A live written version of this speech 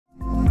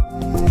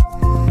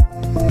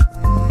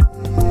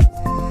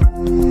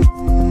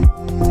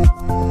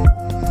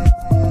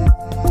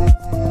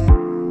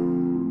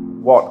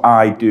what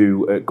I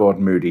do at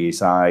Gordon Moody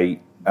is I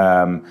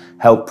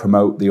help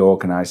promote the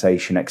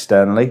organisation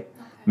externally,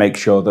 make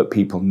sure that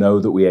people know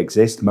that we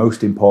exist.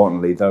 Most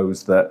importantly,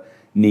 those that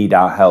need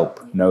our help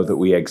know that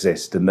we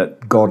exist, and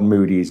that Gordon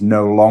Moody is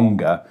no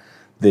longer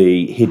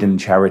the hidden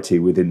charity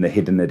within the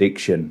hidden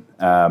addiction.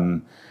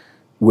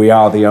 We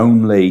are the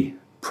only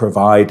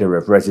provider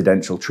of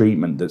residential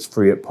treatment that's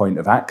free at point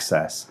of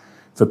access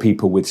for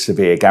people with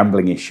severe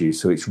gambling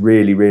issues. So it's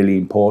really, really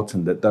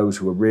important that those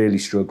who are really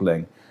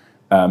struggling,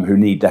 who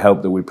need the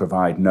help that we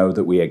provide, know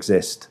that we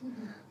exist.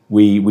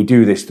 We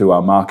do this through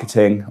our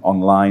marketing,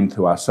 online,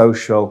 through our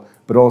social,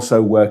 but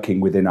also working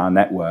within our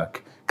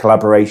network.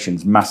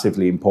 Collaboration's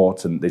massively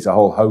important. There's a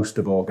whole host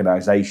of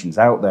organisations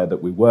out there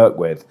that we work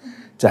with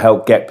to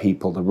help get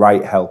people the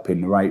right help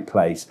in the right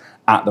place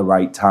at the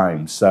right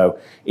time. So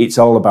it's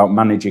all about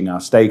managing our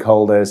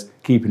stakeholders,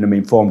 keeping them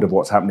informed of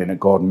what's happening at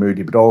Gordon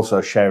Moody, but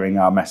also sharing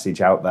our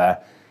message out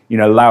there, you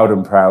know, loud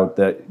and proud,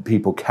 that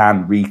people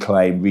can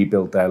reclaim,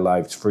 rebuild their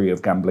lives free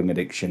of gambling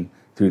addiction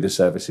through the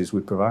services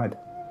we provide.